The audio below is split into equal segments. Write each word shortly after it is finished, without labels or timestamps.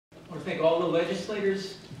to thank all the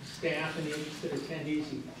legislators, staff, and the interested attendees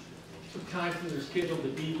who took time from their schedule to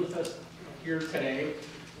be with us here today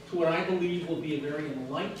to what I believe will be a very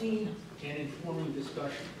enlightening and informing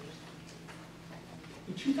discussion.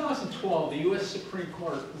 In 2012, the U.S. Supreme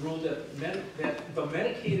Court ruled that the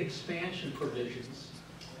Medicaid expansion provisions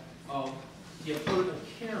of the Affordable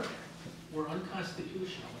Care Act were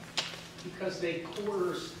unconstitutional because they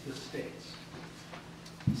coerced the states.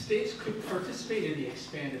 States could participate in the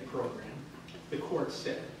expanded program, the court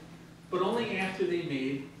said, but only after they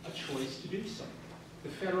made a choice to do so. The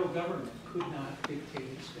federal government could not dictate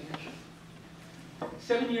expansion.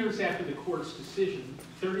 7 years after the court's decision,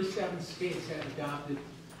 37 states had adopted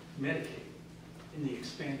Medicaid in the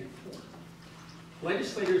expanded form.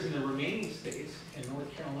 Legislators in the remaining states, and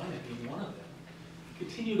North Carolina being one of them,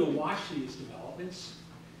 continue to watch these developments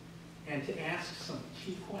and to ask some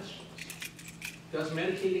key questions. Does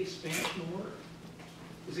Medicaid expansion work?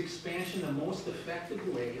 Is expansion the most effective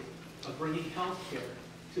way of bringing health care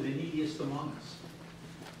to the neediest among us?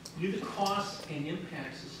 Do the costs and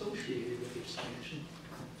impacts associated with expansion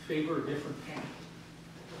favor a different path?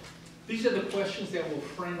 These are the questions that will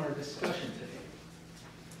frame our discussion today.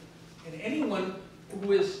 And anyone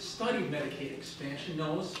who has studied Medicaid expansion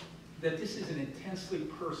knows that this is an intensely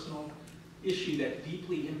personal issue that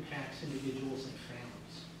deeply impacts individuals and families.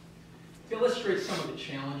 To illustrate some of the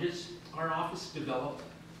challenges, our office developed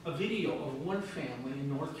a video of one family in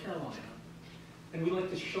North Carolina, and we'd like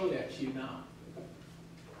to show that to you now.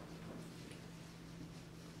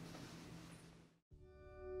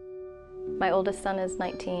 My oldest son is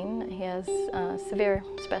 19. He has severe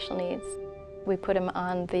special needs. We put him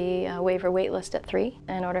on the waiver wait list at 3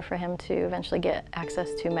 in order for him to eventually get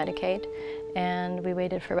access to Medicaid. And we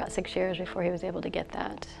waited for about 6 years before he was able to get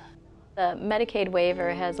that. The Medicaid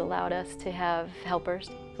waiver has allowed us to have helpers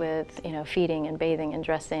with, feeding and bathing and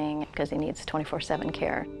dressing because he needs 24/7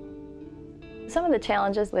 care. Some of the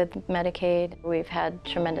challenges with Medicaid, we've had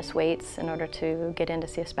tremendous waits in order to get in to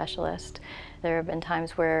see a specialist. There have been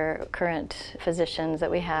times where current physicians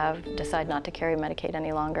that we have decide not to carry Medicaid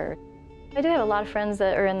any longer. I do have a lot of friends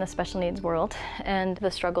that are in the special needs world, and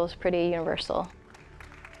the struggle is pretty universal.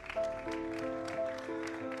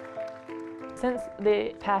 Since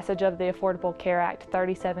the passage of the Affordable Care Act,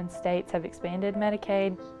 37 states have expanded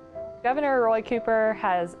Medicaid. Governor Roy Cooper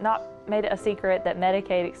has not made it a secret that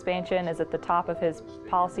Medicaid expansion is at the top of his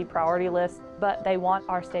policy priority list, but they want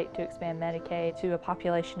our state to expand Medicaid to a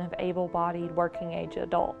population of able-bodied, working-age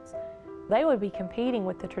adults. They would be competing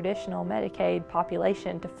with the traditional Medicaid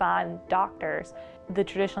population to find doctors. The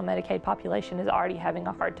traditional Medicaid population is already having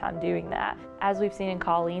a hard time doing that. As we've seen in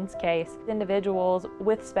Colleen's case, individuals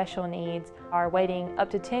with special needs are waiting up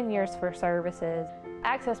to 10 years for services.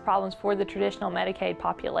 Access problems for the traditional Medicaid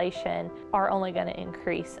population are only going to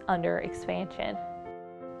increase under expansion.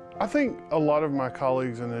 I think a lot of my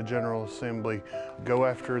colleagues in the General Assembly go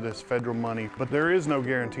after this federal money, but there is no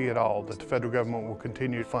guarantee at all that the federal government will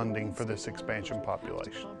continue funding for this expansion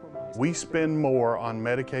population. We spend more on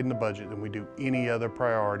Medicaid in the budget than we do any other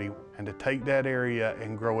priority, and to take that area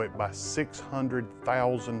and grow it by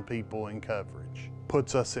 600,000 people in coverage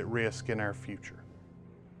puts us at risk in our future.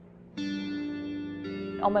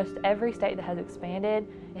 Almost every state that has expanded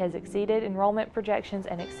has exceeded enrollment projections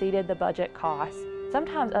and exceeded the budget costs,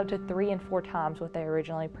 sometimes up to 3 and 4 times what they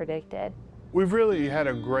originally predicted. We've really had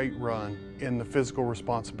a great run in the fiscal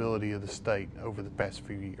responsibility of the state over the past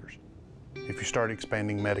few years. If you start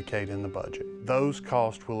expanding Medicaid in the budget, those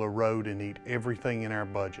costs will erode and eat everything in our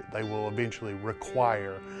budget. They will eventually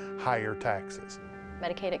require higher taxes.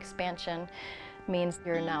 Medicaid expansion means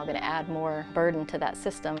you're now going to add more burden to that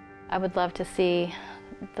system. I would love to see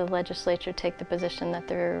the legislature take the position that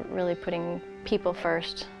they're really putting people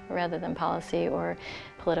first rather than policy or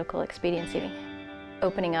political expediency.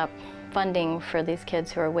 Opening up funding for these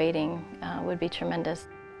kids who are waiting would be tremendous.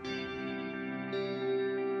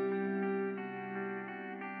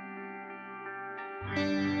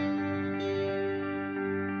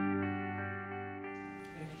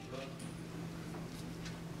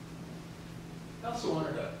 I also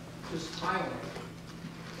wanted to just highlight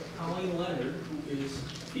Colleen Leonard, who is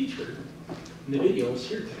featured in the video, is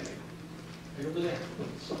here today. Right over there.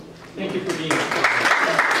 So, thank you for being here.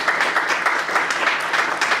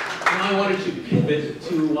 And I wanted to pivot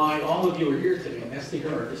to why all of you are here today, and that's to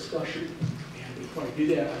hear our discussion. And before I do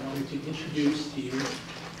that, I wanted to introduce to you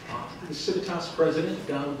the Civitas President,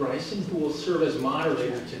 Donald Bryson, who will serve as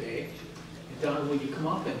moderator today. And Donald, will you come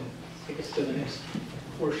up and take us to the next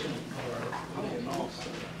portion of our talks?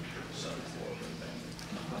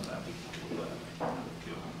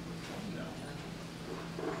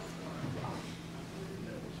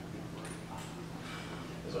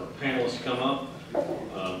 As our panelists come up,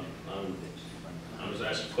 I'm just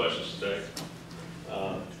asking questions today.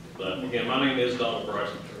 But again, my name is Donald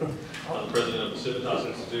Bryson. I'm the president of the Civitas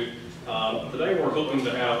Institute. Today we're hoping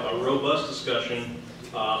to have a robust discussion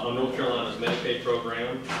on North Carolina's Medicaid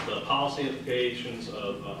program, the policy implications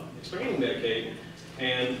of expanding Medicaid,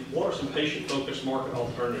 and what are some patient-focused market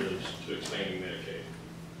alternatives to expanding Medicaid.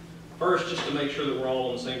 First, just to make sure that we're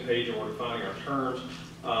all on the same page and we're defining our terms,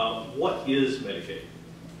 what is Medicaid?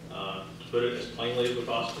 To put it as plainly as we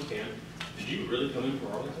possibly can, did you really come in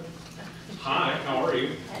from Arlington? Hi, how are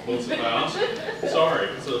you? Sorry,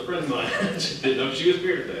 so a friend of mine didn't know she was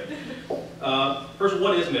here today. First,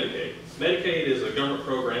 what is Medicaid? Medicaid is a government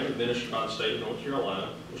program administered by the state of North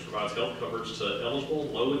Carolina, which provides health coverage to eligible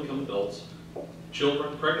low-income adults,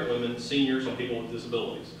 children, pregnant women, seniors, and people with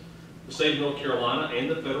disabilities. The state of North Carolina and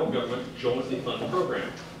the federal government jointly fund the program.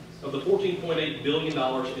 Of the $14.8 billion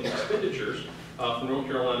in expenditures for North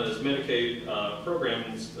Carolina's Medicaid program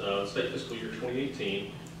in state fiscal year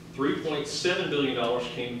 2018, $3.7 billion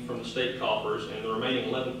came from the state coffers, and the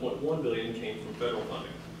remaining $11.1 billion came from federal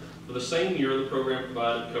funding. For the same year, the program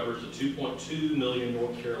provided coverage to 2.2 million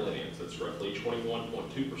North Carolinians. That's roughly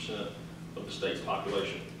 21.2% of the state's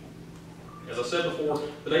population. As I said before,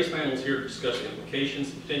 today's panel is here to discuss the implications,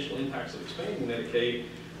 potential impacts of expanding Medicaid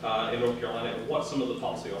in North Carolina, and what some of the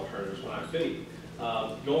policy alternatives might be.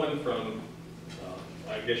 Going from,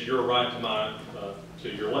 I guess, your right to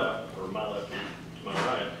your left, or my left to my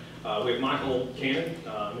right, we have Michael Cannon.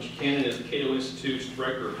 Mr. Cannon is the Cato Institute's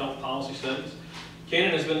Director of Health Policy Studies.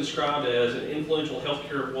 Cannon has been described as an influential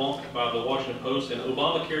healthcare wonk by the Washington Post and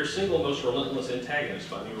Obamacare's single most relentless antagonist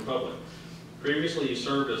by New Republic. Previously, he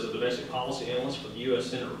served as a domestic policy analyst for the U.S.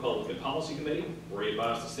 Senate Republican Policy Committee, where he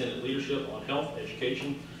advised the Senate leadership on health,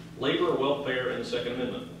 education, labor, welfare, and the Second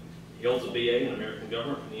Amendment. He holds a BA in American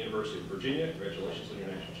Government from the University of Virginia. Congratulations on your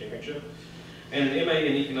national championship. And an MA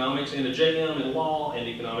in Economics and a JM in Law and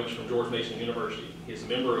Economics from George Mason University. He is a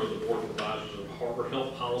member of the Board of Advisors of Harvard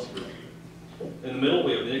Health Policy Review. In the middle,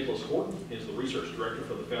 we have Nicholas Horton. He is the Research Director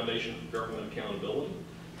for the Foundation for Government Accountability.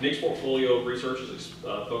 Nick's portfolio of research is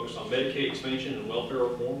focused on Medicaid expansion and welfare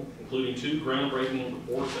reform, including 2 groundbreaking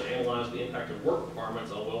reports that analyze the impact of work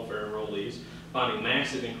requirements on welfare enrollees, finding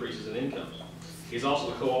massive increases in income. He's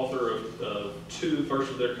also the co-author of 2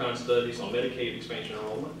 first-of-their-kind studies on Medicaid expansion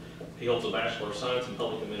enrollment. He holds a Bachelor of Science in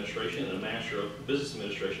Public Administration and a Master of Business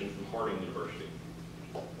Administration from Horton University.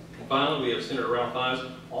 And finally, we have Senator Ralph Hise,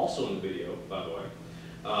 also in the video, by the way.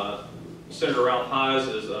 Senator Ralph Hise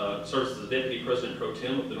serves as the Deputy President Pro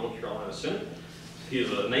Tem of the North Carolina Senate. He is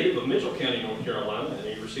a native of Mitchell County, North Carolina, and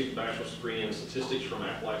he received a bachelor's degree in statistics from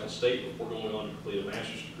Appalachian State before going on to complete a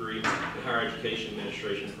master's degree in higher education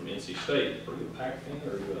administration from NC State. Are you a Pac fan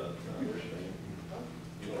or are you an Irish fan?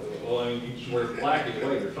 Well, I mean, you wear black either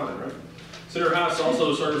way, you're fine, right? Senator Hise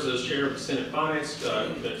also serves as chair of the Senate Finance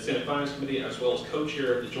Committee, as well as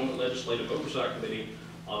co-chair of the Joint Legislative Oversight Committee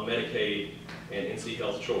on Medicaid and NC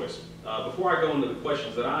Health Choice. Before I go into the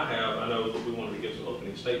questions that I have, I know that we wanted to give some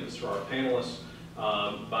opening statements to our panelists.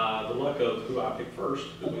 By the luck of who I picked first,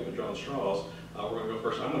 because we've been drawing straws, we're going to go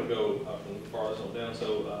first. I'm going to go from the farthest on down.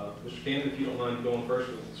 So, Mr. Cannon, if you don't mind going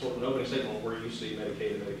first with sort of an opening statement on where you see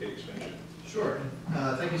Medicaid and Medicaid expansion. Sure.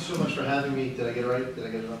 Thank you so much for having me. Did I get it right? Did I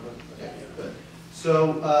get it right? Okay, good.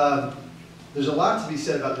 So, there's a lot to be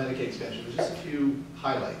said about Medicaid expansion. There's just a few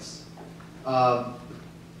highlights.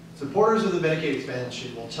 Supporters of the Medicaid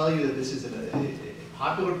expansion will tell you that this is a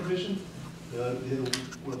popular provision.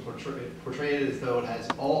 Will portray it as though it has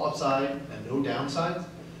all upside and no downside,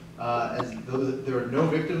 as though there are no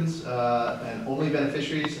victims and only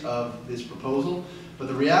beneficiaries of this proposal. But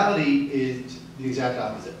the reality is the exact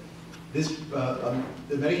opposite. The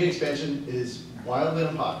Medicaid expansion is wildly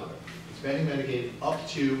unpopular. Expanding Medicaid up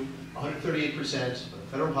to 138% of the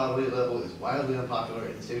federal poverty level is wildly unpopular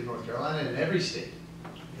in the state of North Carolina and in every state,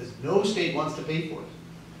 because no state wants to pay for it.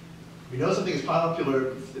 We know something is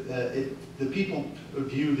popular if the people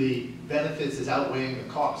view the benefits as outweighing the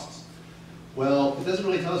costs. Well, it doesn't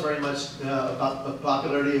really tell us very much about the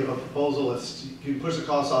popularity of a proposal if you push the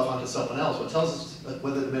costs off onto someone else. What tells us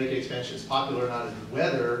whether the Medicaid expansion is popular or not is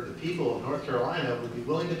whether the people of North Carolina would be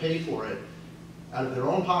willing to pay for it out of their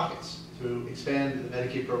own pockets to expand the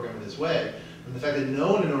Medicaid program in this way. And the fact that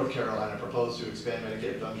no one in North Carolina proposed to expand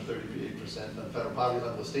Medicaid to under 38% of the federal poverty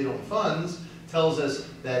level with state-owned funds tells us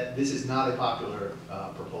that this is not a popular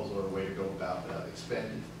proposal or a way to go about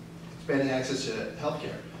expanding access to health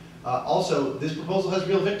care. Also, this proposal has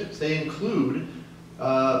real victims. They include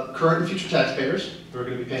current and future taxpayers who are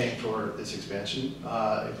going to be paying for this expansion,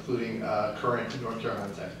 including current North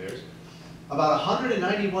Carolina taxpayers. About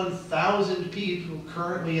 191,000 people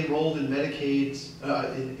currently enrolled in Medicaid's,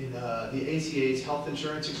 the ACA's health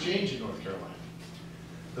insurance exchange in North Carolina.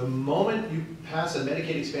 The moment you pass a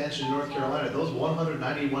Medicaid expansion in North Carolina, those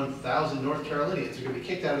 191,000 North Carolinians are going to be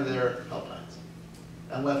kicked out of their health plans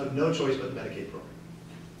and left with no choice but the Medicaid program.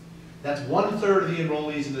 That's 1/3 of the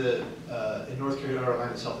enrollees in North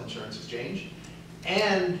Carolina's health insurance exchange,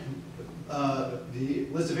 and the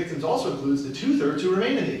list of victims also includes the 2/3 who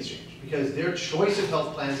remain in the exchange, because their choice of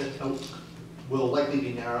health plans will likely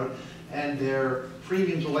be narrowed, and their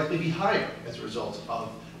premiums will likely be higher as a result of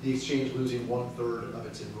the exchange losing 1/3 of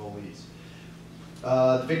its enrollees.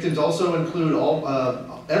 The victims also include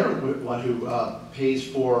everyone who pays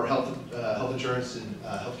for health insurance and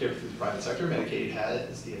healthcare through the private sector. Medicaid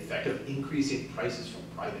has the effect of increasing prices for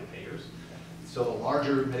private payers. So the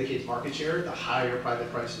larger Medicaid's market share, the higher private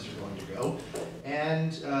prices are going to go.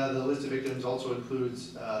 And the list of victims also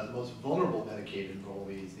includes the most vulnerable Medicaid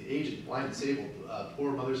enrollees, the aged, blind, disabled,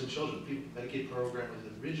 poor mothers and children. The Medicaid program was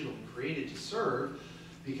originally created to serve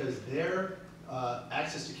because their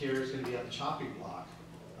access to care is going to be on the chopping block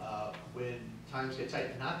when times get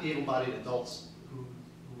tight. Not the able-bodied adults who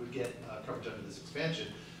would get coverage under this expansion.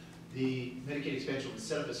 The Medicaid expansion would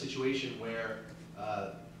set up a situation where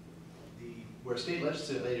state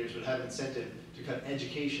legislators would have an incentive to cut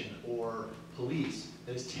education or police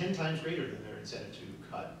that is 10 times greater than their incentive to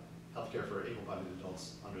cut healthcare for able-bodied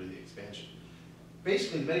adults under the expansion.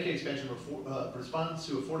 Basically, the Medicaid expansion responds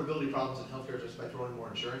to affordability problems in healthcare just by throwing more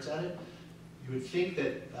insurance at it. You would think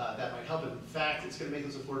that that might help, but in fact, it's going to make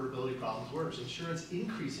those affordability problems worse. Insurance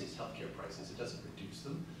increases healthcare prices; it doesn't reduce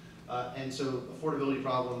them, and so affordability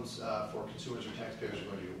problems for consumers or taxpayers are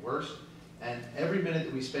going to get worse. And every minute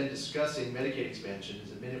that we spend discussing Medicaid expansion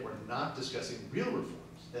is a minute we're not discussing real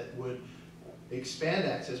reforms that would expand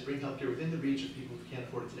access, bring healthcare within the reach of people who can't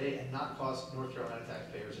afford it today, and not cost North Carolina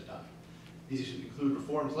taxpayers a dime. These include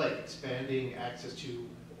reforms like expanding access to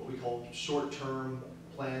what we call short-term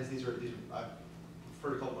plans. These are I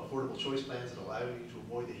prefer to call them affordable choice plans that allow you to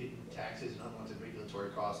avoid the hidden taxes and unwanted regulatory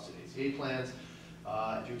costs in ACA plans.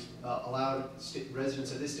 If you allow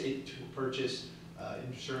residents of this state to purchase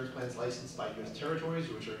insurance plans licensed by U.S. territories,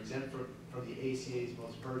 which are exempt from the ACA's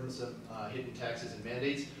most burdensome hidden taxes and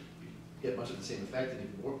mandates, you get much of the same effect and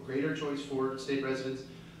even more greater choice for state residents.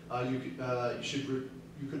 You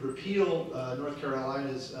could repeal North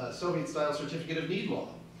Carolina's Soviet-style certificate of need law,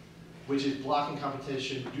 which is blocking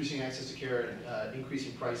competition, reducing access to care, and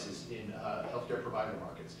increasing prices in healthcare provider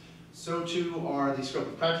markets. So too are the scope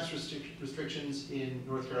of practice restrictions in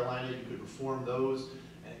North Carolina. You could reform those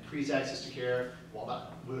and increase access to care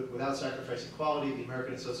without sacrificing quality. The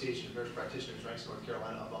American Association of Nurse Practitioners ranks North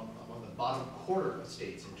Carolina among the bottom quarter of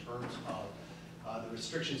states in terms of the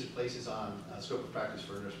restrictions it places on scope of practice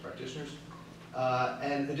for nurse practitioners.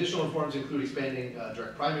 And additional reforms include expanding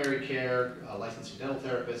direct primary care, licensing dental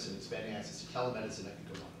therapists, and expanding access to telemedicine. I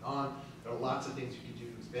could go on and on. There are lots of things you can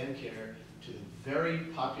do to expand care to the very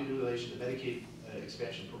population that Medicaid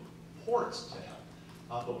expansion purports to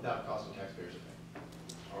help, but without costing taxpayers a penny.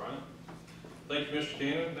 All right. Thank you, Mr.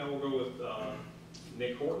 Cannon. Now we'll go with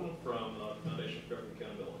Nick Horton from Foundation for Government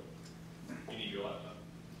Accountability. You need your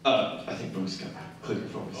laptop. I think Brooks got a clicker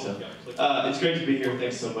for me. So it's great to be here.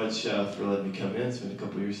 Thanks so much for letting me come in. It's been a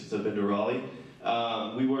couple years since I've been to Raleigh.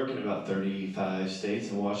 We work in about 35 states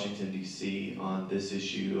in Washington, D.C. on this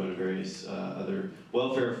issue and various other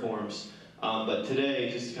welfare reforms. But today,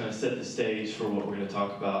 just to kind of set the stage for what we're going to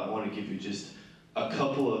talk about, I want to give you just a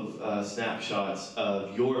couple of snapshots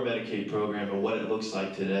of your Medicaid program and what it looks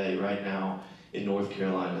like today, right now, in North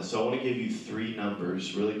Carolina. So I want to give you 3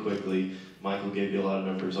 numbers really quickly. Michael gave you a lot of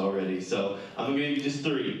numbers already, so I'm going to give you just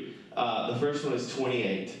 3. The first one is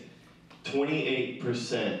 28.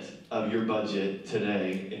 28% of your budget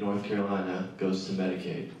today in North Carolina goes to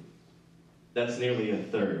Medicaid. That's nearly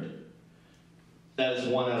 1/3. That is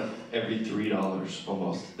 1 out of every $3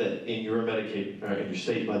 almost that in your Medicaid or in your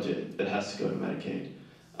state budget that has to go to Medicaid.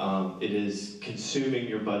 It is consuming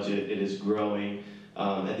your budget. It is growing,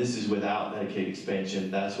 and this is without Medicaid expansion.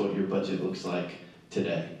 That's what your budget looks like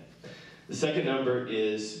today. The second number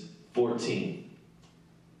is 14.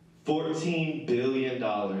 $14 billion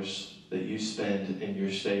that you spend in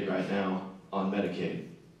your state right now on Medicaid.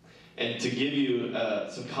 And to give you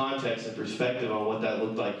some context and perspective on what that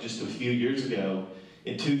looked like just a few years ago,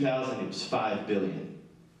 in 2000 it was $5 billion.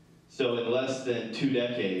 So in less than 2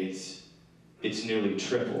 decades, it's nearly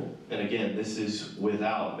tripled. And again, this is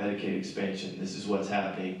without Medicaid expansion. This is what's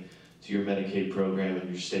happening to your Medicaid program and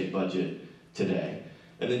your state budget today.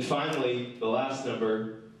 And then finally, the last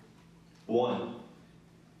number, 1.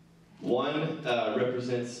 One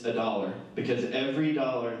represents $1, because every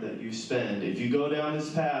dollar that you spend, if you go down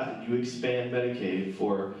this path and you expand Medicaid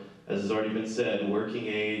for, as has already been said, working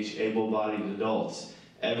age, able-bodied adults,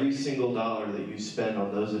 every single dollar that you spend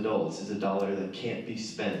on those adults is a dollar that can't be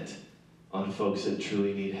spent on folks that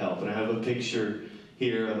truly need help. And I have a picture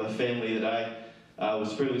here of a family that I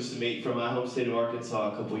was privileged to meet from my home state of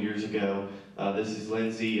Arkansas a couple years ago. This is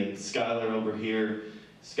Lindsay and Skylar over here.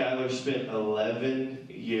 Skylar spent 11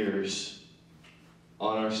 years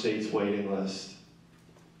on our state's waiting list.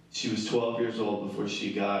 She was 12 years old before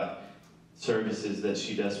she got services that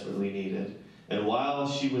she desperately needed. And while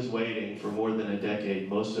she was waiting for more than a decade,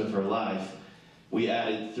 most of her life, we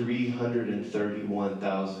added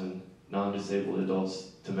 331,000 non-disabled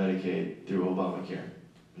adults to Medicaid through Obamacare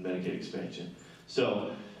and Medicaid expansion.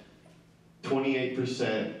 So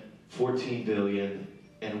 28%, 14 billion,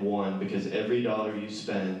 and one, because every dollar you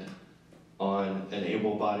spend on an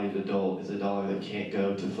able-bodied adult is a dollar that can't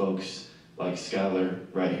go to folks like Skylar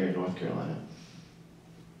right here in North Carolina.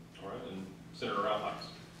 All right, and Senator Ralph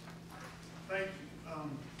Hise. Thank you.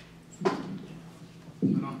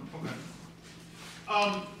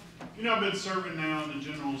 You know, I've been serving now in the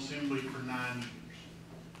General Assembly for 9 years.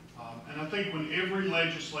 And I think when every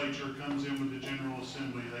legislature comes in with the General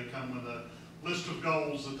Assembly, they come with a list of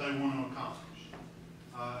goals that they want to accomplish.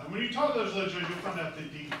 And when you talk to those legislators, you'll find out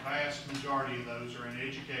that the vast majority of those are in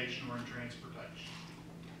education or in transportation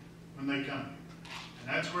when they come here. And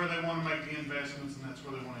that's where they want to make the investments, and that's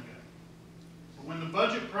where they want to go. But when the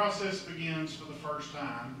budget process begins for the first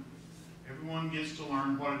time, everyone gets to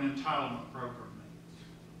learn what an entitlement program means.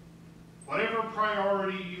 Whatever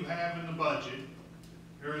priority you have in the budget,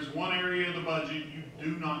 there is one area of the budget you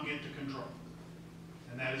do not get to control,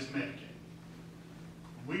 and that is Medicaid.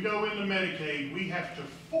 When we go into Medicaid, we have to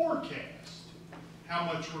forecast how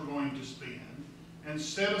much we're going to spend and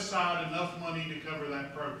set aside enough money to cover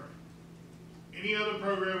that program. Any other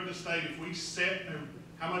program in the state, if we set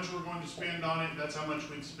how much we're going to spend on it, that's how much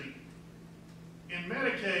we'd spend. In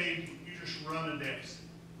Medicaid, you just run a deficit.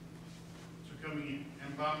 So coming in,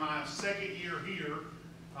 and by my second year here,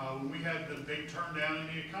 when we had the big turndown in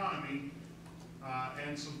the economy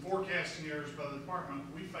and some forecasting errors by the department,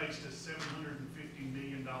 we faced a $750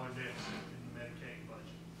 million deficit in the Medicaid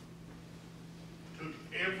budget. Took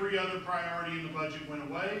every other priority in the budget went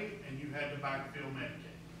away, and you had to backfill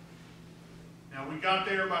Medicaid. Now, we got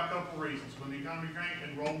there by a couple reasons. When the economy cranked,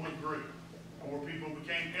 enrollment grew. More people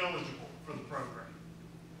became eligible for the program.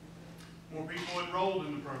 More people enrolled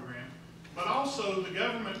in the program. But also, the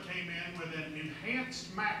government came in with an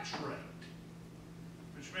enhanced match rate,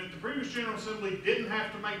 which meant the previous General Assembly didn't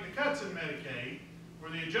have to make the cuts in Medicaid or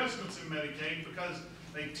the adjustments in Medicaid because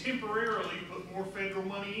they temporarily put more federal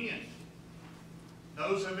money in.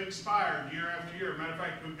 Those have expired year after year. Matter of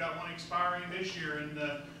fact, we've got one expiring this year in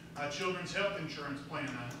the Children's Health Insurance Plan,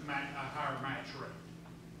 a higher match rate.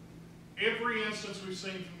 Every instance we've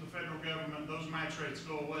seen from the federal government, those match rates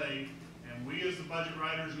go away, and we as the budget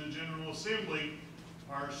writers in the General Assembly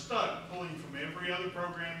are stuck pulling from every other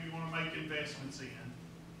program you want to make investments in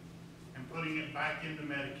and putting it back into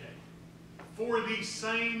Medicaid. For these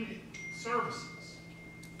same services,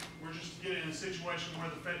 we're just getting in a situation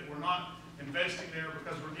where we're not investing there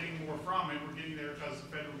because we're getting more from it, we're getting there because the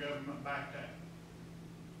federal government backed out.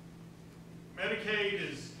 Medicaid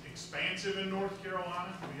is expansive in North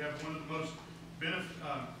Carolina. We have one of the most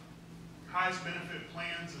highest benefit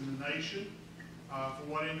plans in the nation for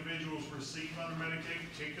what individuals receive under Medicaid,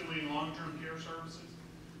 particularly in long-term care services.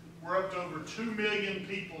 We're up to over 2 million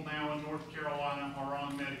people now in North Carolina are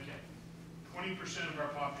on Medicaid, 20% of our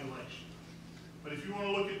population. But if you want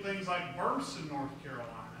to look at things like births in North Carolina,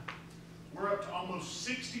 we're up to almost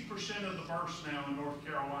 60% of the births now in North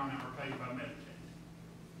Carolina are paid by Medicaid.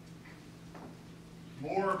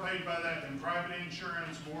 More are paid by that than private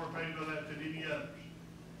insurance, more are paid by that than any others.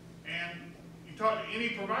 And you talk to any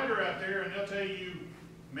provider out there and they'll tell you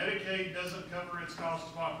Medicaid doesn't cover its cost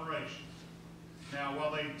of operations. Now, while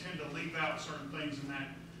they tend to leave out certain things in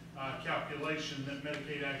that calculation that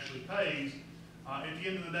Medicaid actually pays, at the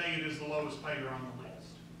end of the day, it is the lowest payer on the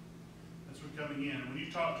list. That's what's coming in. When you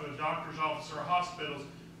talk to a doctor's office or hospitals,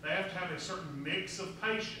 they have to have a certain mix of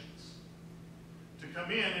patients to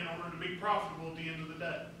come in order to be profitable at the end of the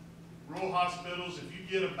day. Rural hospitals, if you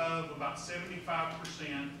get above about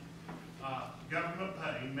 75% government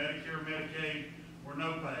pay, Medicare, Medicaid, or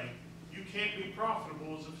no pay, you can't be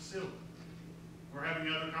profitable as a facility. We're having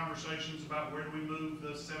other conversations about where do we move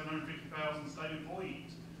the 750,000 state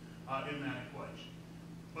employees in that equation.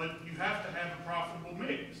 But you have to have a profitable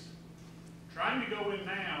mix. Trying to go in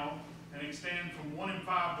now and extend from 1 in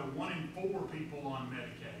 5 to 1 in 4 people on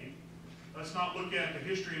Medicaid let's not look at the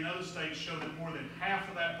history in other states show that more than half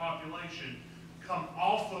of that population come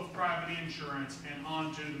off of private insurance and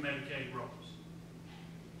onto the Medicaid rolls.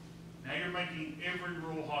 Now you're making every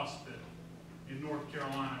rural hospital in North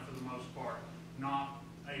Carolina, for the most part, not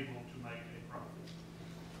able to make a profit.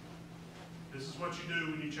 This is what you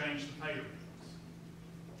do when you change the payer mix.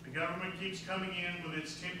 The government keeps coming in with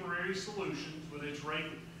its temporary solutions, with its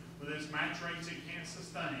match rates it can't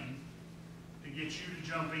sustain, to get you to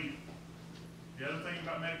jump in. The other thing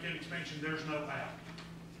about Medicaid expansion, there's no out.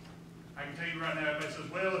 I can tell you right now, everybody says,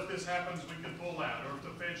 well, if this happens, we can pull out, or if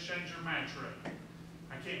the feds change their match rate.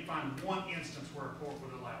 I can't find one instance where a court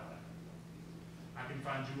would allow that. I can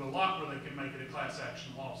find you a lot where they can make it a class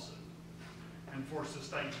action lawsuit and force the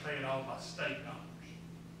state to pay it all by state dollars.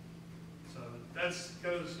 So that's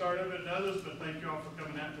kind of the start of it and others, but thank you all for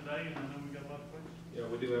coming out today, and I know we got a lot of questions. Yeah,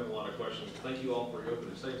 we do have a lot of questions. Thank you all for your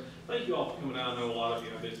opening statements. Thank you all for coming out. I know a lot of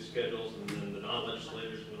you have busy schedules, and then the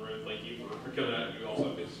non-legislators in the room, thank you for coming out. You also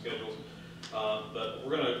have busy schedules. But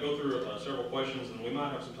we're going to go through several questions, and we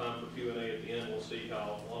might have some time for Q&A at the end. We'll see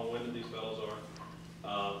how long-winded these fellows are.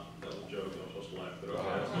 That was a joke. I'm supposed to laugh, but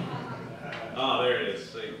okay. There it is.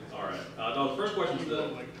 See, all right. No, the first question is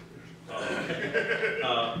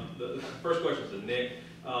the first question is to Nick.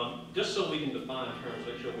 Just so we can define terms,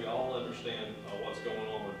 make sure we all understand what's going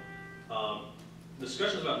on.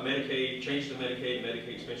 Discussions about Medicaid, change to Medicaid,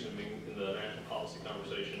 Medicaid expansion have been in the national policy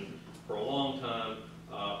conversation for a long time.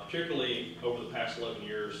 Particularly over the past 11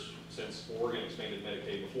 years since Oregon expanded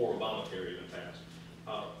Medicaid before Obamacare even passed.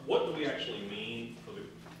 What do we actually mean for the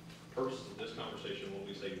purposes of this conversation when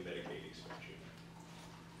we say Medicaid expansion?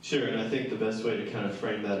 Sure, and I think the best way to kind of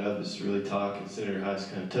frame that up is to really talk, and Senator Hise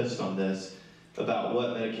kind of touched on this, about what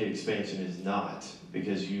Medicaid expansion is not,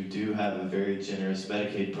 because you do have a very generous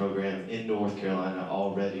Medicaid program in North Carolina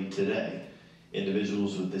already today.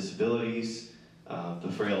 Individuals with disabilities,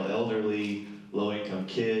 the frail elderly, low-income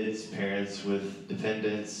kids, parents with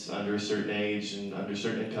dependents under a certain age and under a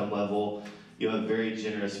certain income level, you have a very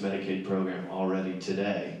generous Medicaid program already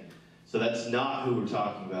today. So that's not who we're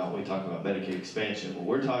talking about when we talk about Medicaid expansion. What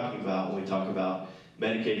we're talking about when we talk about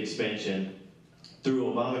Medicaid expansion through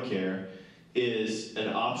Obamacare is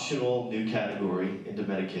an optional new category into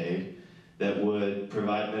Medicaid that would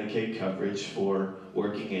provide Medicaid coverage for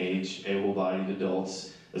working age, able-bodied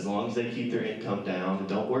adults. As long as they keep their income down and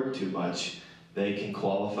don't work too much, they can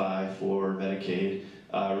qualify for Medicaid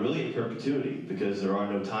really in perpetuity, because there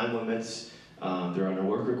are no time limits, there are no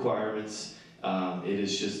work requirements. It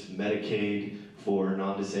is just Medicaid for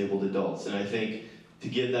non-disabled adults. And I think to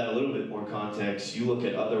give that a little bit more context, you look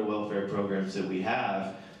at other welfare programs that we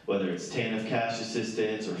have, whether it's TANF cash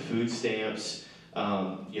assistance or food stamps,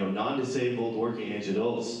 non-disabled working age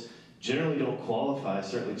adults generally don't qualify,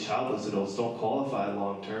 certainly childless adults don't qualify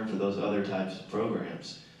long-term for those other types of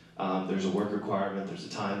programs. There's a work requirement, there's a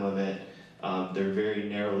time limit, they're very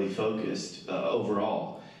narrowly focused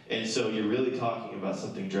overall. And so you're really talking about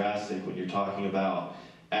something drastic when you're talking about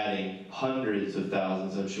adding hundreds of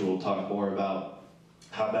thousands. I'm sure we'll talk more about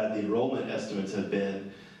how bad the enrollment estimates have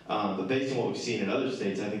been. But based on what we've seen in other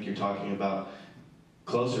states, I think you're talking about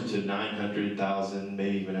closer to 900,000,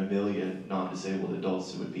 maybe even 1 million non-disabled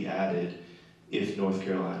adults that would be added if North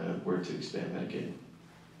Carolina were to expand Medicaid.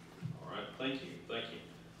 All right, thank you, thank you.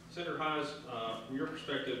 Senator Hise, from your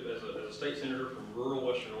perspective as a state senator from rural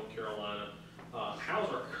Western North Carolina, how's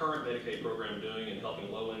our current Medicaid program doing in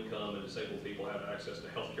helping low-income and disabled people have access to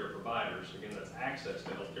healthcare providers? Again, that's access to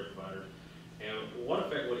healthcare providers. And what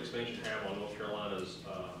effect would expansion have on North Carolina's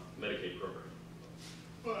Medicaid program?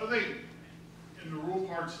 Well, I think in the rural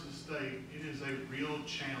parts of the state, it is a real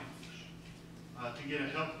challenge to get a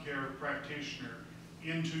healthcare practitioner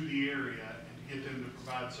into the area and to get them to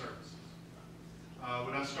provide services.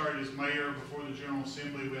 When I started as mayor before the General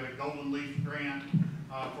Assembly, we had a Golden Leaf grant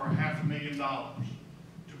for $500,000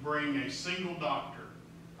 to bring a single doctor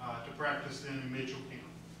to practice in Mitchell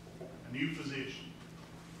County, a new physician.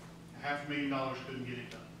 $500,000 couldn't get it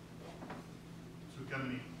done. So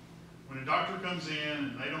coming in. When a doctor comes in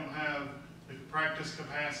and they don't have the practice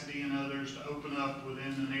capacity and others to open up within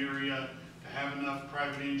an area, to have enough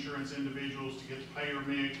private insurance individuals to get the payer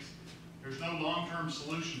mix, there's no long-term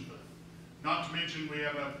solution for that. Not to mention we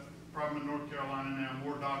have a problem in North Carolina now,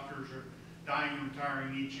 more doctors are dying and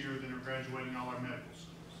retiring each year than are graduating all our medical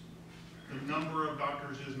schools. The number of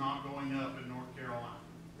doctors is not going up in North Carolina,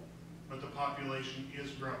 but the population is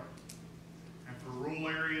growing. And for rural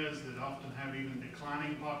areas that often have even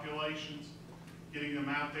declining populations, getting them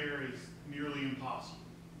out there is nearly impossible.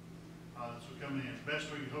 So coming in, the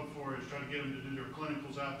best we can hope for is try to get them to do their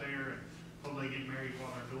clinicals out there and hope they get married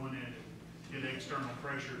while they're doing it and get external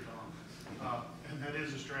pressures on them. And that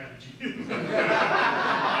is a strategy.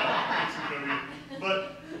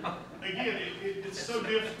 But again, it's so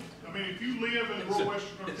different. I mean, if you live in rural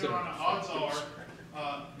western North Carolina, odds are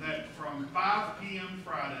that from 5 p.m.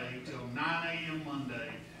 Friday till 9 a.m. Monday,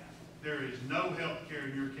 there is no health care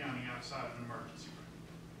in your county outside of an emergency room.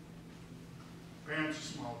 Parents of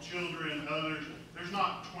small children, others, there's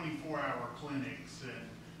not 24-hour clinics and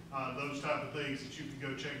those type of things that you can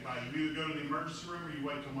go check by. You either go to the emergency room or you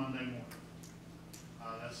wait till Monday morning.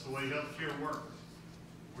 That's the way healthcare works.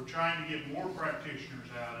 We're trying to get more practitioners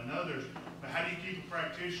out and others, but how do you keep a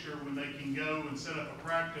practitioner when they can go and set up a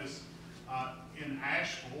practice in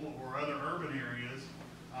Asheville or other urban areas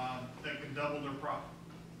that can double their profit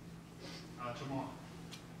tomorrow?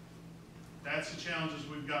 That's the challenges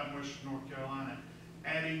we've got in Western North Carolina.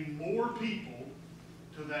 Adding more people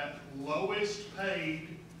to that lowest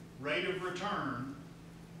paid rate of return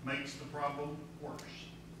makes the problem worse.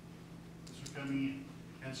 This is coming in.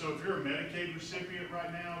 And so if you're a Medicaid recipient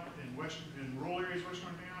right now in rural areas of Western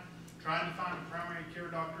North Carolina, trying to find a primary care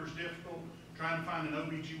doctor is difficult. Trying to find an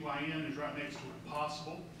OBGYN is right next to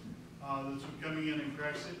impossible. That's coming in and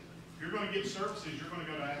cracks it. If you're going to get services, you're going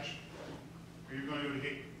to go to Asheville or you're going to go to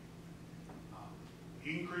Hickman.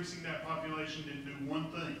 Increasing that population didn't do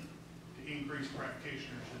one thing to increase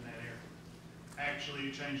practitioners in that area. Actually,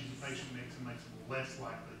 it changes the patient mix and makes them less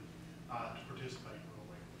likely to participate in rural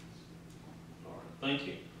areas. All right, thank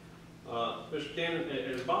you. Mr. Cannon,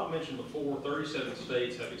 as Bob mentioned before, 37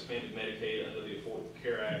 states have expanded Medicaid under the Affordable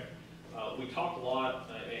Care Act. We talked a lot,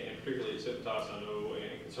 and particularly at Civitas, I know,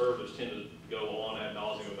 and conservatives tend to go on ad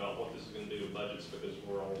nauseum about what this is going to do to budgets because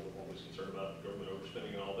we're always concerned about government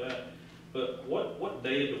overspending and all that. But what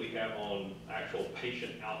data do we have on actual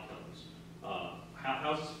patient outcomes?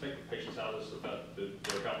 How does this affect the patients? How does this affect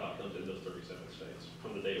their health outcomes in those 37 states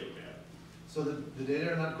from the data we have? So the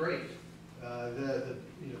data are not great. The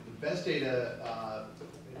best data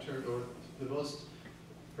in terms, or the most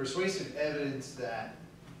persuasive evidence that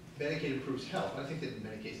Medicaid improves health, and I think that in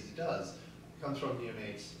many cases it does, comes from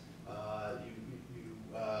neonates. You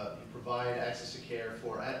provide access to care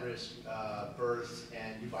for at-risk births,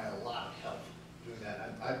 and you buy a lot of health doing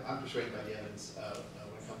that. I'm persuaded by the evidence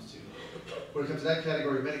when it comes to that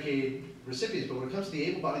category of Medicaid recipients. But when it comes to the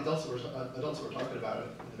able-bodied adults that we're talking about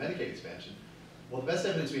in the Medicaid expansion, well, the best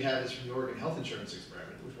evidence we have is from the Oregon Health Insurance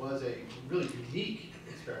Experiment, which was a really unique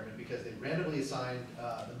experiment because they randomly assigned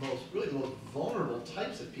the most vulnerable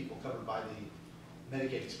types of people covered by the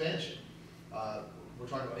Medicaid expansion. We're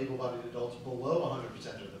talking about able-bodied adults below 100%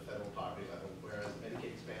 of the federal poverty level, whereas the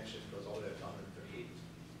Medicaid expansion goes all the way up to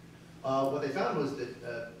 138. What they found was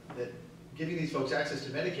that giving these folks access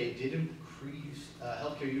to Medicaid did increase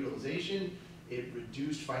healthcare utilization. It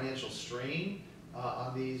reduced financial strain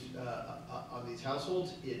on these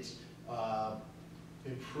households. It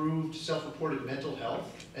improved self-reported mental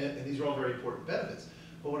health, and these are all very important benefits.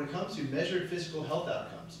 But when it comes to measured physical health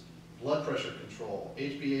outcomes, blood pressure control,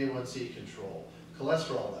 HbA1c control,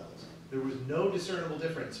 cholesterol levels, there was no discernible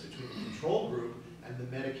difference between the control group and the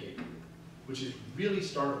Medicaid group, which is really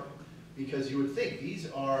startling because you would think these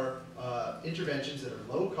are interventions that are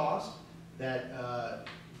low cost, that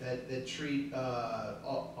treat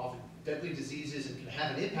often deadly diseases and can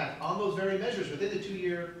have an impact on those very measures within the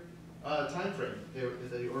 2-year time frame.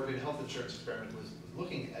 The Oregon Health Insurance Experiment was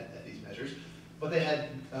looking at these measures, but they had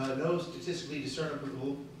no statistically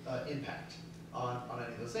discernible impact on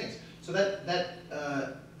any of those things. So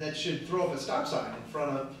that should throw up a stop sign in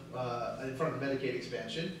front of the Medicaid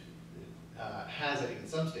expansion. Has, I think, in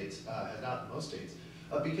some states, has not in most states,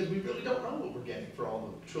 because we really don't know what we're getting for all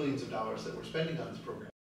the trillions of dollars that we're spending on this program.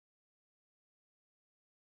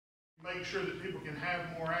 Make sure that people can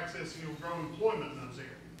have more access and grow employment in those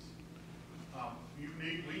areas.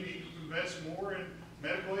 We need to invest more in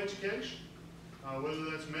medical education, whether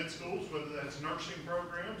that's med schools, whether that's nursing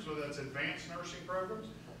programs, whether that's advanced nursing programs.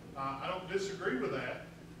 I don't disagree with that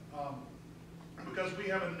because we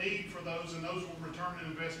have a need for those, and those will return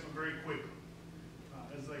an investment very quickly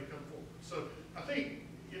as they come forward. So I think,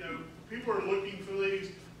 people are looking for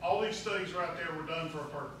these. All these studies right there were done for a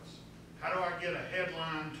purpose. How do I get a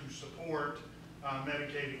headline to support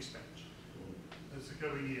Medicaid expansion? That's the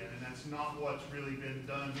coming in, and that's not what's really been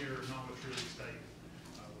done here, not what's really stated.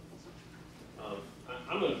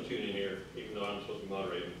 I'm going to tune in here, even though I'm supposed to be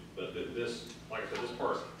moderating. But this, like I said, this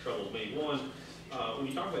part troubles me. One, when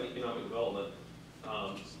you talk about economic development,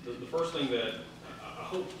 the first thing that I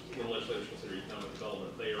hope when legislators consider economic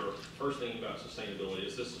development, they are first thinking about sustainability.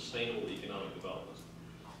 Is this sustainable economic development?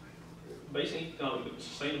 Basing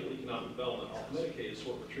sustainable economic development off Medicaid is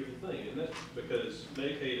sort of a tricky thing, isn't it? Because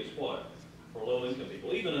Medicaid is what? for low-income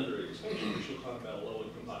people. Even under expansion, we're still talking about a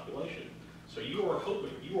low-income population. So you are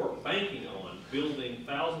hoping, you are banking on building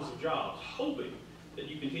thousands of jobs, hoping that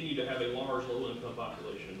you continue to have a large low-income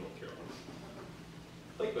population in North Carolina.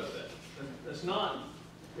 Think about that.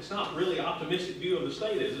 It's not really an optimistic view of the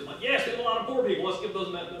state, is it? Like, yes, we have a lot of poor people, let's give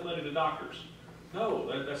that money to doctors.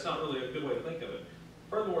 No, that's not really a good way to think of it.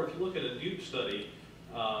 Furthermore, if you look at a Duke study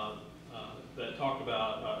that talked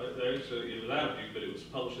about, actually it was out of Duke, but it was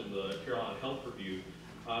published in the Carolina Health Review,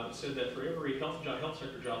 it said that for every health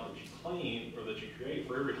sector job that you claim, or that you create,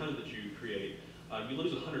 for every 100 that you create, you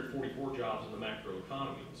lose 144 jobs in the macro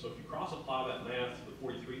economy. So if you cross-apply that math to the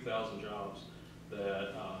 43,000 jobs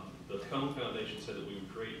that the Cone Foundation said that we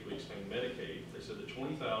would create if we expand Medicaid, they said that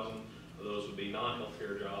 20,000 of those would be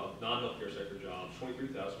non-healthcare jobs, non-healthcare sector jobs,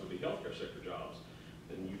 23,000 would be healthcare sector jobs.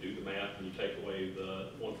 Then you do the math and you take away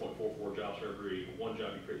the 1.44 jobs for every one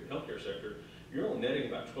job you create in the healthcare sector, you're only netting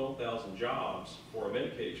about 12,000 jobs for a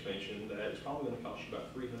Medicaid expansion that is probably going to cost you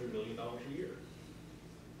about $300 million a year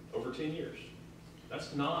over 10 years.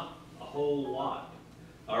 That's not a whole lot.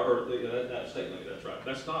 That statement, that's right.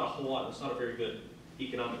 That's not a whole lot. That's not a very good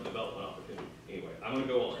economic development opportunity. Anyway, I'm going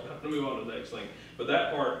to go on. I'm going to move on to the next thing. But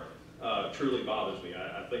that part truly bothers me.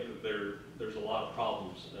 I think that there's a lot of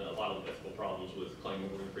problems, a lot of ethical problems with claiming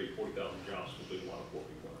we're going to create 40,000 jobs to include a lot of poor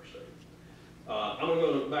people in our state. I'm going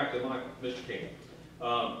to go back to Mr. King.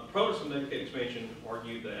 Proponents of Medicaid expansion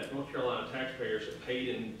argue that North Carolina taxpayers have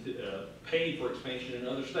paid for expansion in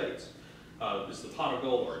other states. It's the pot of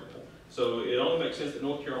gold argument. So it only makes sense that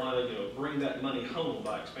North Carolina, bring that money home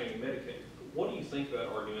by expanding Medicaid. What do you think of that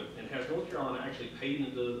argument? And has North Carolina actually paid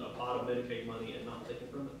into a pot of Medicaid money and not taken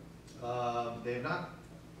from it? They have not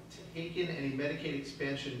taken any Medicaid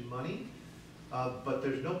expansion money, but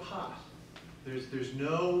there's no pot. There's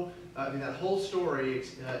no, I mean, that whole story,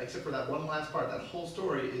 except for that one last part, that whole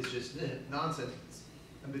story is just nonsense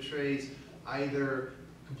and betrays either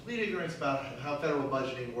complete ignorance about how federal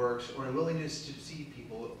budgeting works or a willingness to deceive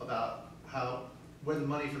people about where the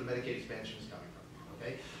money for the Medicaid expansion is coming from,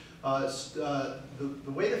 okay?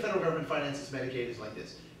 The way the federal government finances Medicaid is like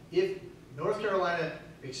this. If North Carolina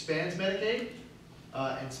expands Medicaid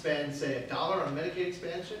and spends, say, $1 on Medicaid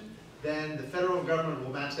expansion, then the federal government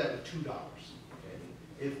will match that with $2. Okay?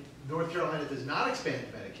 If North Carolina does not expand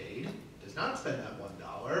Medicaid, does not spend that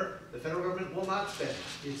 $1, the federal government will not spend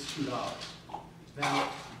its $2. Now,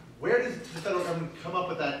 where does the federal government come up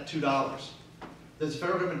with that $2? Does the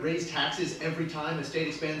federal government raise taxes every time a state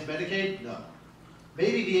expands Medicaid? No.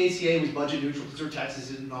 Maybe the ACA was budget neutral because their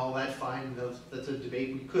taxes and all that, fine. That's a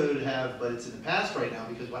debate we could have, but it's in the past right now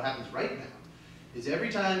because what happens right now is every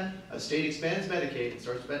time a state expands Medicaid and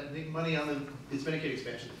starts spending money on its Medicaid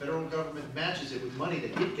expansion, the federal government matches it with money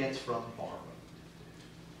that it gets from borrowing.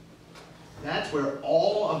 That's where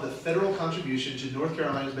all of the federal contribution to North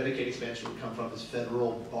Carolina's Medicaid expansion would come from, is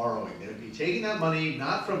federal borrowing. They would be taking that money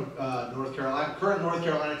not from North Carolina, current North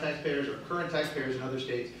Carolina taxpayers or current taxpayers in other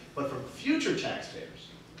states, but from future taxpayers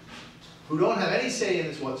who don't have any say in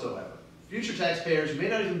this whatsoever. Future taxpayers who may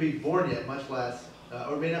not even be born yet, much less,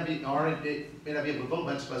 or may not be able to vote,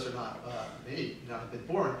 much less or not, may not have been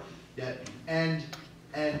born yet. And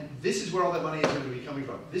this is where all that money is going to be coming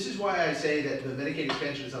from. This is why I say that the Medicaid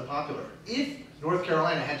expansion is unpopular. If North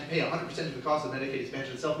Carolina had to pay 100% of the cost of the Medicaid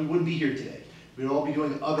expansion itself, we wouldn't be here today. We'd all be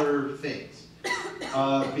doing other things.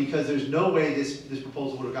 Because there's no way this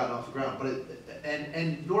proposal would have gotten off the ground. But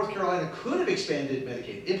and North Carolina could have expanded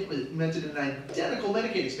Medicaid, implemented an identical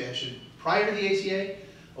Medicaid expansion prior to the ACA,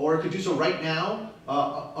 or it could do so right now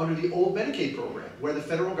under the old Medicaid program, where the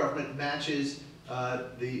federal government matches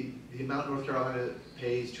the amount North Carolina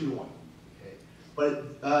pays 2 to 1. Okay?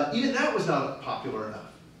 But even that was not popular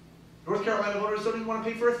enough. North Carolina voters don't even want to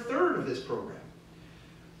pay for a third of this program.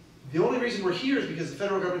 The only reason we're here is because the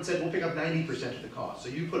federal government said we'll pick up 90% of the cost. So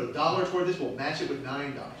you put $1 toward this, we'll match it with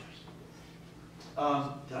 $9.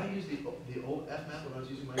 Did I use the old FMAP when I was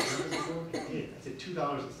using my numbers before? I did. I said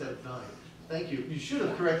 $2 instead of $9. Thank you. You should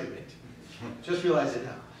have corrected me. Just realized it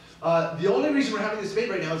now. The only reason we're having this debate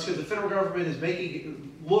right now is because the federal government is making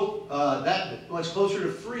it look that much closer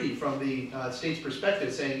to free from the state's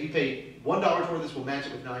perspective, saying you pay $1 toward this, we'll match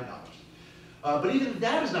it with $9. But even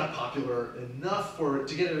that is not popular enough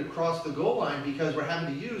to get it across the goal line, because we're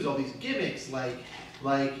having to use all these gimmicks like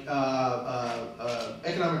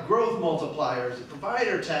economic growth multipliers and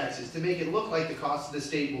provider taxes to make it look like the cost of the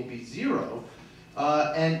state will be 0.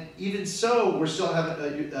 And even so, we're still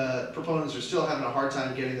having proponents are still having a hard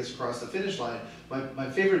time getting this across the finish line. My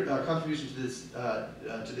favorite contribution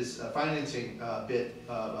to this financing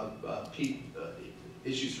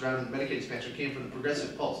issue surrounding the Medicaid expansion came from the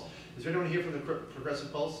Progressive Pulse. Is there anyone here from the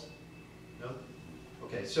Progressive Pulse? No?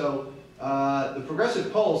 Okay, so the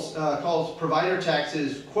Progressive Pulse calls provider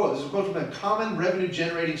taxes, quote, this is a quote from them, common revenue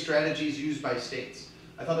generating strategies used by states.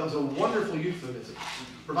 I thought that was a wonderful euphemism.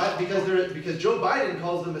 Because Joe Biden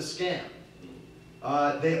calls them a scam.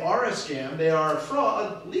 They are a scam, they are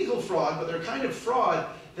fraud, legal fraud, but they're kind of fraud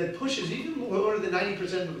that pushes even more than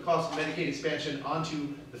 90% of the cost of Medicaid expansion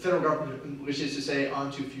onto the federal government, which is to say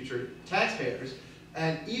onto future taxpayers.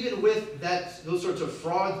 And even with those sorts of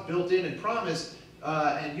frauds built in and promised,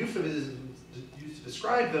 and euphemisms used to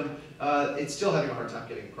describe them, it's still having a hard time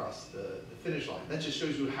getting across the finish line. That just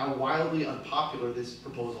shows you how wildly unpopular this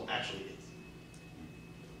proposal actually is.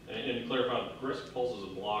 And to clarify, Progressive Pulse is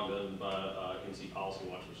a blog done by NC Policy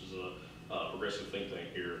Watch, which is a progressive think tank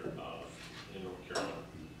here in North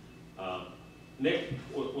Carolina. Nick,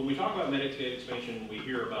 when we talk about Medicaid expansion, we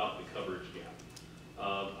hear about the coverage gap.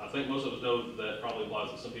 I think most of us know that probably implies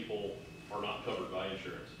that some people are not covered by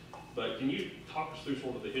insurance. But can you talk us through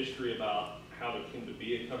sort of the history about how there came to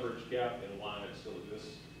be a coverage gap and why it still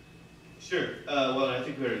exists? Sure. Well, I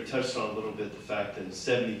think we already touched on a little bit the fact that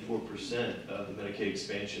 74% of the Medicaid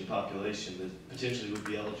expansion population that potentially would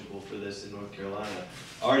be eligible for this in North Carolina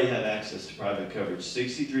already have access to private coverage.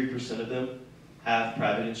 63% of them have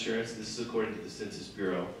private insurance. This is according to the Census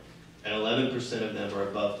Bureau. And 11% of them are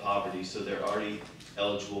above poverty, so they're already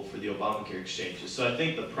eligible for the Obamacare exchanges. So I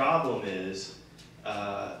think the problem is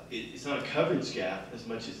it's not a coverage gap as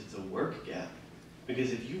much as it's a work gap.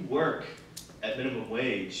 Because if you work at minimum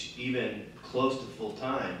wage, even close to full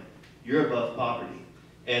time, you're above poverty.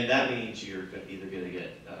 And that means you're either going to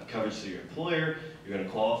get coverage through your employer, you're going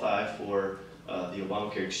to qualify for the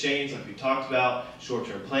Obamacare exchange like we talked about,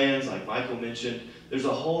 short-term plans like Michael mentioned. There's a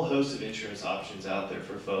whole host of insurance options out there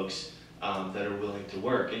for folks that are willing to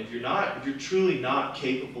work. And if you're truly not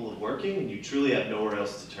capable of working and you truly have nowhere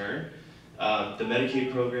else to turn, the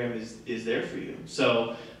Medicaid program is there for you.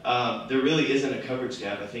 So there really isn't a coverage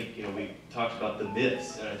gap. I think we talked about the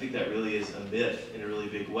myths, and I think that really is a myth in a really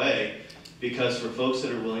big way, because for folks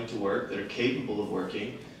that are willing to work, that are capable of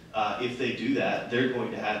working, if they do that, they're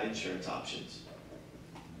going to have insurance options.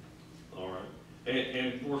 All right.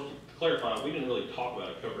 And of course, to clarify, we didn't really talk about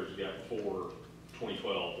a coverage gap before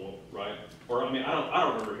 2012, right? Or I mean, I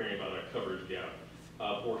don't remember hearing about a coverage gap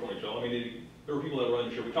before 2012. I mean, there were people that were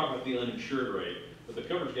uninsured. We talked about the uninsured rate, but the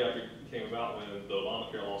coverage gap came about when the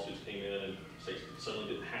Obamacare lawsuits came in and states suddenly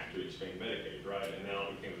didn't have to expand Medicaid, right? And now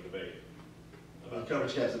it became a debate. The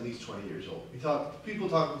coverage gap is at least 20 years old. People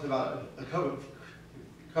talked about a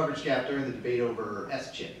coverage gap during the debate over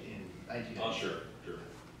S-chip in 1990. Oh, sure.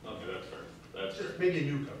 Okay, that's fair. That's fair. Maybe a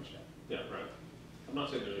new coverage gap. Yeah, right. I'm not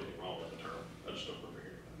saying there's anything wrong with the term. I just don't remember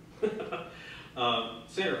hearing about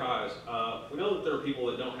it. Senator Hise, we know that there are people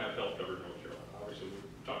that don't have health coverage in North Carolina. Obviously,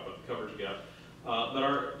 we talked about the coverage gap. But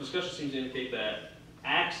our discussion seems to indicate that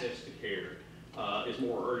access to care is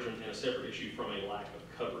more urgent and a separate issue from a lack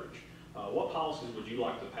of coverage. What policies would you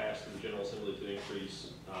like to pass to the General Assembly to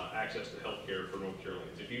increase access to health care for North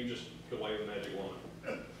Carolinians? If you just could wave a magic wand.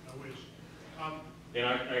 I wish. And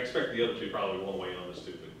I expect the other two probably won't weigh on this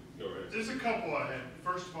too, but go ahead. There's a couple I had.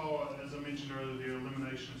 First of all, as I mentioned earlier, the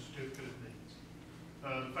elimination of certificate of needs.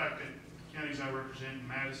 The fact that counties I represent in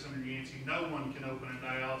Madison or Yancey, no one can open a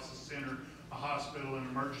dialysis center, a hospital, an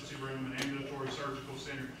emergency room, an ambulatory surgical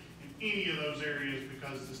center in any of those areas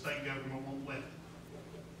because the state government won't let it.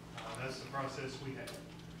 That's the process we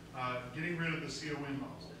have. Getting rid of the CON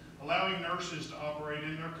laws. Allowing nurses to operate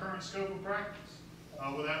in their current scope of practice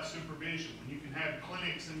without supervision. When you can have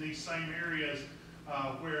clinics in these same areas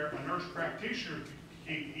where a nurse practitioner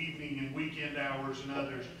can keep evening and weekend hours and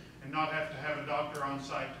others and not have to have a doctor on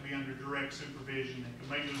site to be under direct supervision and can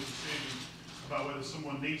make those decisions about whether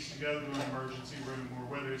someone needs to go to an emergency room or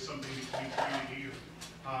whether it's something that can be treated here.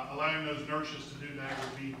 Allowing those nurses to do that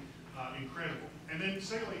would be incredible. And then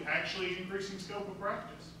secondly, actually increasing scope of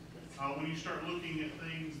practice. When you start looking at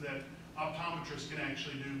things that optometrists can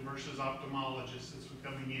actually do versus ophthalmologists that's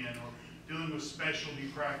coming in, or dealing with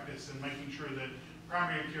specialty practice and making sure that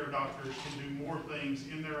primary care doctors can do more things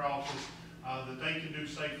in their office that they can do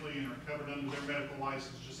safely and are covered under their medical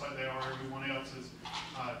license just like they are everyone else's.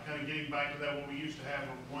 Kind of getting back to that, what we used to have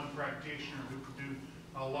of one practitioner who could do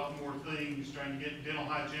a lot more things, trying to get dental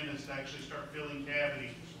hygienists to actually start filling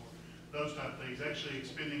cavities or those type of things, actually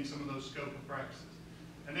expanding some of those scope of practices.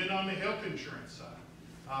 And then on the health insurance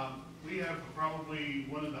side, we have probably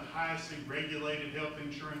one of the highest regulated health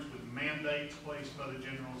insurance with mandates placed by the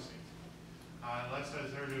General Assembly. Last I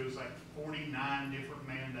heard it was like 49 different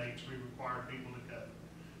mandates we require people to cover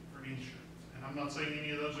for insurance. And I'm not saying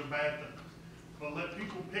any of those are bad things, but let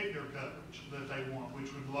people pick their coverage that they want,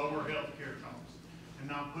 which would lower health care costs and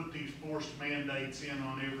not put these forced mandates in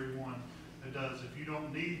on everyone that does. If you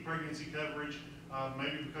don't need pregnancy coverage,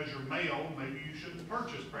 maybe because you're male, maybe you shouldn't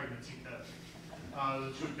purchase pregnancy coverage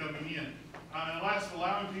that's coming in. And last,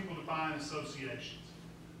 allowing people to buy in associations.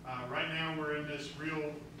 Right now we're in this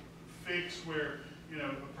real fix where, you know,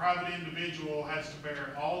 a private individual has to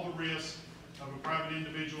bear all the risk of a private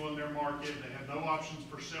individual in their market. They have no options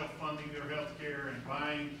for self-funding their health care and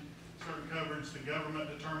buying certain coverage. The government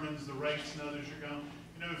determines the rates and others are going.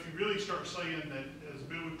 You know, if you really start saying that, as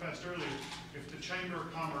Bill we passed earlier, if the Chamber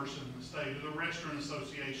of Commerce in the state, or the restaurant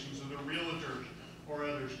associations, or the realtors, or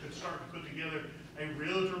others could start to put together a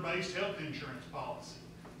realtor-based health insurance policy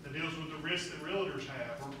that deals with the risks that realtors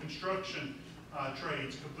have, or construction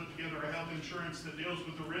trades could put together a health insurance that deals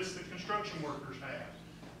with the risks that construction workers have,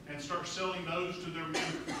 and start selling those to their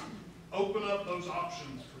members. Open up those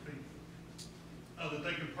options for people that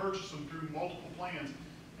they can purchase them through multiple plans,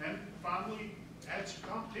 and finally add some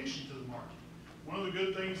competition to the market. One of the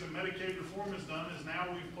good things that Medicaid reform has done is now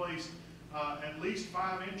we've placed at least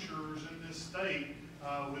 5 insurers in this state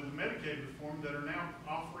with the Medicaid reform that are now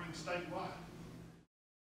offering statewide.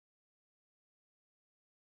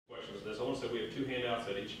 Questions on this. I want to say we have 2 handouts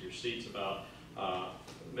at each of your seats about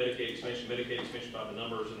Medicaid expansion about the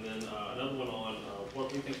numbers, and then another one on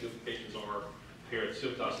what we think the implications are here at the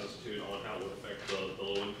Civitas Institute on how it would affect the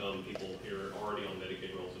low-income people here already on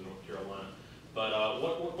Medicaid rolls in North Carolina. But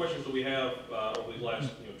what questions do we have over these last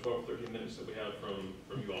 12, 13 minutes that we have from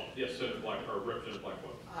you all? Yes, Senator Black, or Representative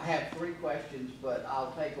Blackwell. I have 3 questions, but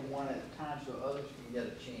I'll take them one at a time so others can get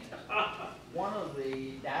a chance. One of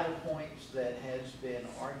the data points that has been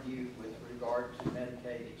argued with regard to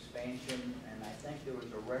Medicaid expansion, and I think there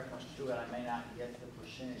was a reference to it, I may not get the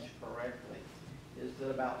percentage correctly, is that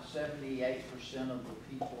about 78% of the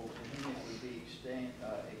people to whom it would be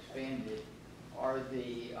expanded are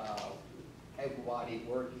the able-bodied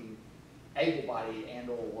and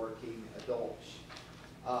or working adults.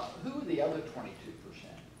 Who are the other 22%?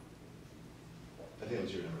 I think that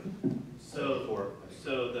was your number.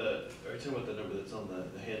 Are you talking about the number that's on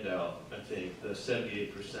the handout? I think the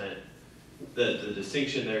 78%, the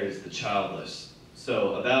distinction there is the childless.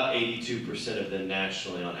 So about 82% of them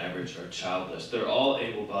nationally on average are childless. They're all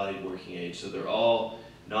able-bodied working age, so they're all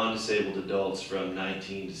non-disabled adults from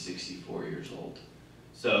 19 to 64 years old.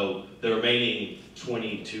 So the remaining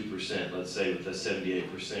 22%, let's say with the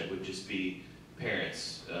 78%, would just be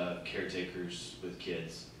parents, caretakers with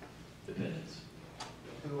kids, dependents.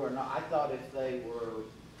 Who are not, I thought if they were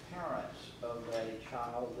parents of a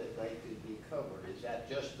child that they could be covered. Is that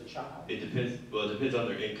just the child? It depends, well, it depends on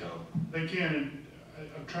their income. They can, and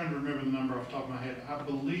I'm trying to remember the number off the top of my head. I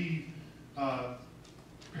believe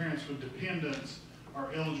parents with dependents are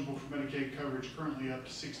eligible for Medicaid coverage currently up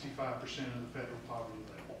to 65% of the federal poverty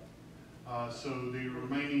level. So the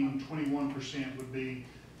remaining 21% would be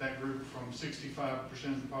that group from 65%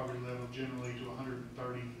 of the poverty level generally to 138%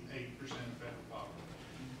 of federal poverty.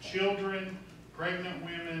 Children, pregnant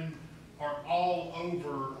women are all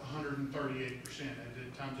over 138%,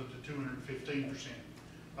 at times up to 215%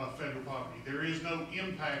 of federal poverty. There is no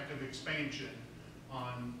impact of expansion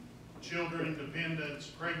on children, dependents,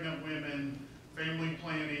 pregnant women, family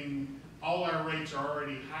planning. All our rates are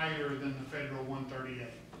already higher than the federal 138.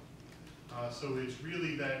 So it's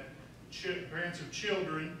really that parents of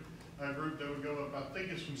children, a group that would go up, I think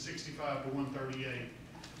it's from 65 to 138.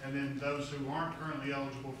 And then those who aren't currently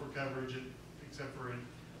eligible for coverage, except for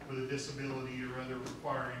with a disability or other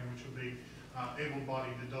requiring, which would be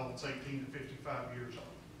able-bodied adults 18 to 55 years old.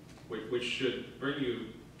 Which should bring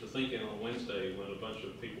you to thinking on Wednesday when a bunch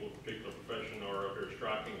of people, particular profession, are up here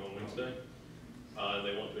striking on Wednesday. And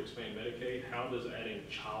they want to expand Medicaid. How does adding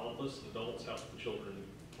childless adults help the children in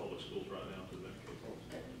public schools right now to the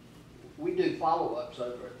Medicaid? We do follow-ups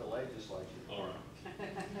over at the legislature. All right.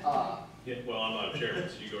 Yeah, well, I'm not a chairman,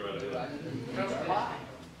 so you go right ahead.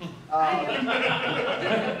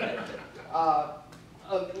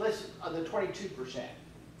 Listen, the 22%.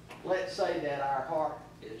 Let's say that our heart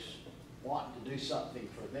is wanting to do something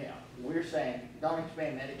for them. We're saying, don't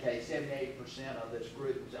expand Medicaid. 78% of this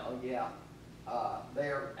group is, oh yeah,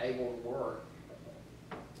 they're able to work.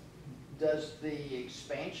 Does the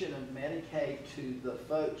expansion of Medicaid to the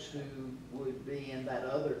folks who would be in that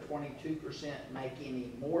other 22% make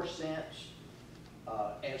any more sense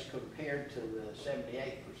as compared to the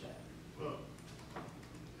 78%? Well,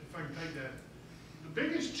 if I can take that, the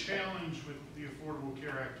biggest challenge with the Affordable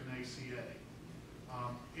Care Act and ACA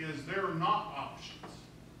is there are not options.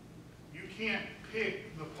 You can't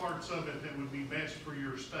pick the parts of it that would be best for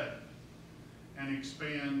your state and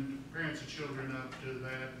expand parents of children up to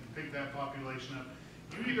that and pick that population up.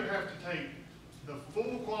 You either have to take the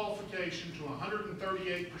full qualification to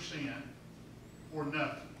 138% or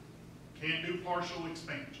nothing. Can't do partial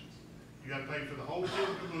expansions. You gotta pay for the whole kit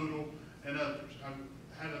and caboodle and others.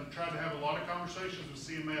 I've tried to have a lot of conversations with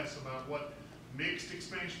CMS about what mixed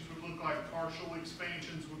expansions would look like, partial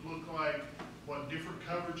expansions would look like, what different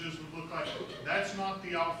coverages would look like. That's not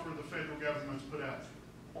the offer the federal government's put out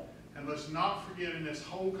there. And let's not forget in this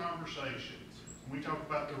whole conversation, when we talk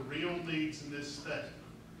about the real needs in this state,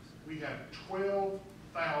 we have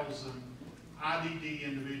 12,000 IDD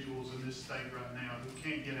individuals in this state right now who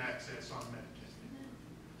can't get access on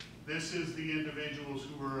Medicaid. This is the individuals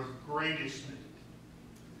who are of greatest need.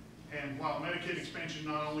 And while Medicaid expansion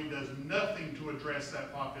not only does nothing to address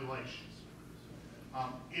that population,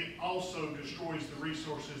 it also destroys the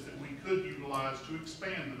resources that we could utilize to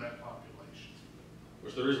expand to that population.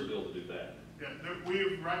 Which there is a bill to do that. Yeah, we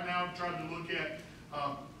have right now tried to look at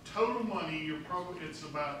total money. It's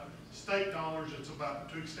about state dollars. It's about,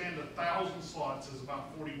 to extend 1,000 slots is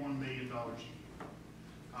about $41 million a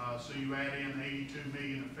year. So you add in 82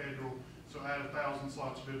 million of federal. So add 1,000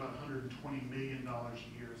 slots would be about $120 million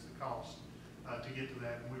a year is the cost to get to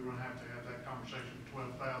that. And we're going to have that conversation for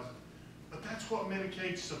 12,000. But that's what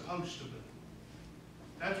Medicaid's supposed to be.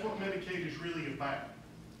 That's what Medicaid is really about.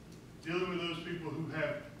 Dealing with those people who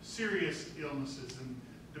have serious illnesses and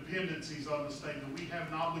dependencies on the state that we have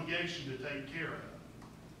an obligation to take care of.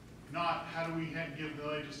 Not how do we give the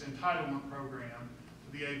latest entitlement program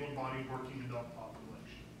to the able-bodied working adult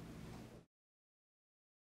population.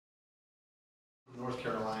 North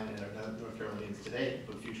Carolina and North Carolinians today,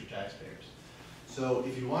 but future taxpayers. So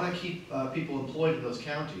if you want to keep people employed in those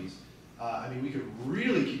counties, I mean, we could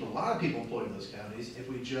really keep a lot of people employed in those counties if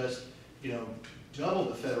we just, double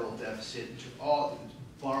the federal deficit and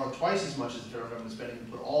borrow twice as much as the federal government is spending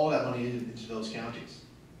and put all that money into those counties.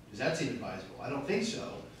 Does that seem advisable? I don't think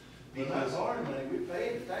so. Because borrowing money, we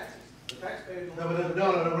pay the taxes. The taxpayers don't.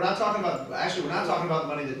 No, we're not talking about, actually, we're not talking about the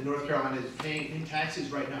money that North Carolina is paying in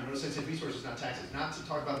taxes right now. Notice I said resources, not taxes. Not to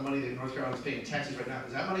talk about the money that North Carolina is paying in taxes right now,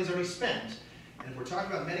 because that money is already spent. And if we're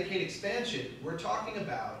talking about Medicaid expansion, we're talking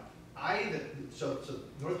about so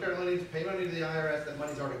North Carolinians pay money to the IRS, that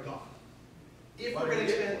money's already gone. If we're going to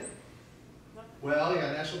expand, well, you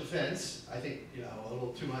got national defense. I think, a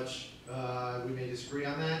little too much. We may disagree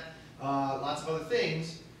on that. Lots of other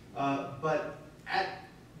things. But at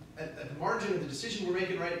the margin of the decision we're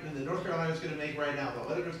making right, and the North Carolina is going to make right now, about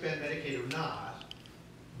whether to expand Medicaid or not,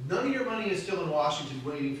 none of your money is still in Washington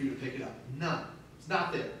waiting for you to pick it up. None. It's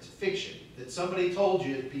not there. It's fiction that somebody told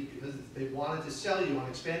you because they wanted to sell you on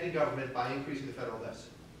expanding government by increasing the federal deficit.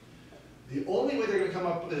 The only way they're going to come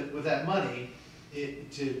up with that money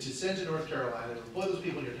to send to North Carolina, to employ those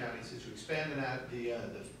people in your counties, is to expand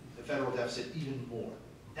the federal deficit even more.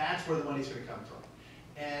 That's where the money's going to come from.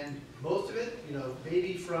 And most of it,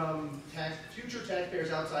 maybe from future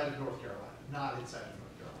taxpayers outside of North Carolina, not inside of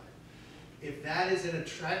North Carolina. If that is an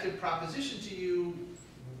attractive proposition to you,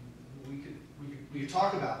 we could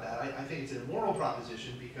talk about that. I think it's an immoral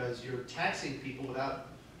proposition because you're taxing people without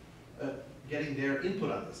getting their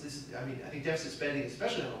input on this. I think deficit spending,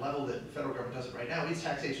 especially on a level that the federal government does it right now, is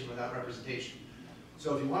taxation without representation.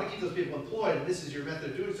 So if you want to keep those people employed, and this is your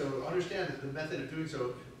method of doing so, understand that the method of doing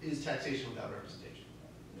so is taxation without representation.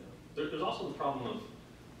 Yeah. There's also the problem of,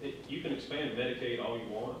 you can expand Medicaid all you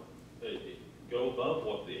want, go above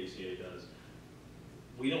what the ACA does.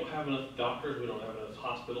 We don't have enough doctors, we don't have enough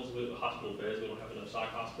hospitals, hospital beds, we don't have enough psych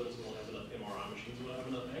hospitals, we don't have enough MRI machines, we don't have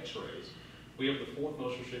enough x-rays. We have the fourth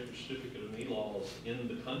most restrictive certificate of need laws in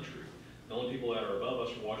the country. The only people that are above us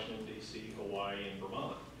are Washington, D.C., Hawaii, and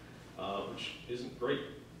Vermont, which isn't great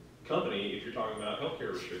company if you're talking about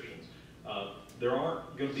healthcare restrictions. There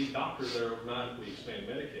aren't going to be doctors that are automatically expand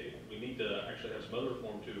Medicaid. We need to actually have some other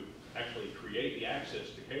reform to actually create the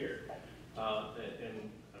access to care.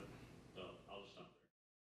 And